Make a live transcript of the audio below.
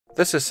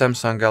This is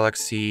Samsung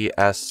Galaxy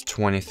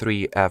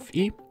S23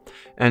 FE,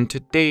 and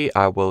today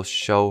I will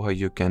show how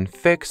you can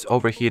fix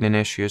overheating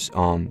issues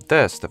on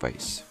this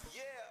device.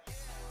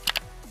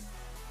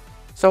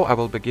 So I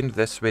will begin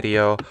this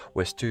video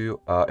with two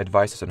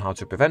advices on how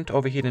to prevent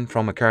overheating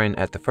from occurring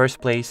at the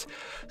first place.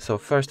 So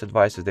first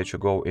advice is that you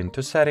go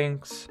into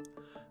settings,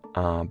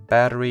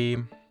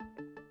 battery,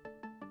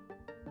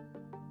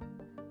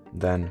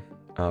 then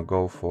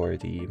go for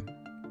the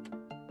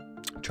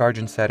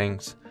charging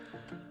settings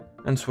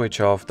and switch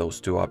off those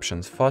two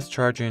options, fast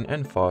charging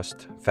and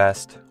fast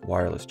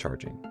wireless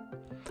charging.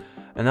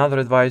 Another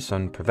advice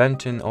on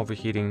preventing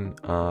overheating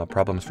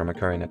problems from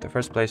occurring at the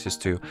first place is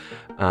to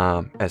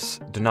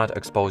do not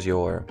expose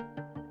your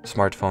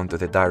smartphone to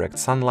the direct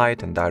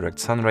sunlight and direct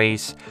sun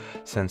rays,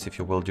 since if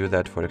you will do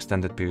that for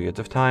extended periods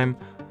of time,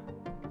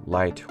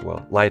 light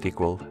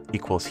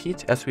equals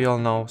heat, as we all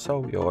know.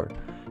 So your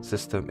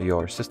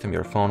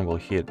phone will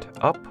heat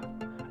up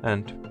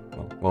and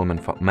will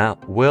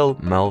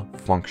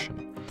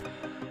malfunction.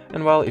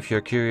 And well, if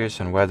you're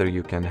curious on whether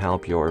you can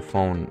help your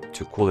phone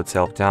to cool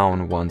itself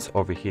down once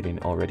overheating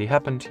already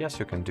happened, yes,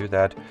 you can do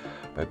that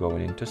by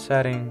going into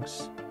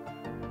settings,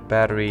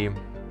 battery,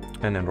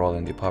 and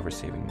enrolling the power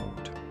saving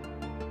mode.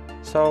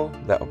 So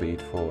that will be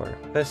it for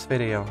this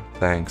video.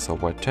 Thanks for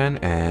watching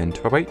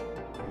and bye bye.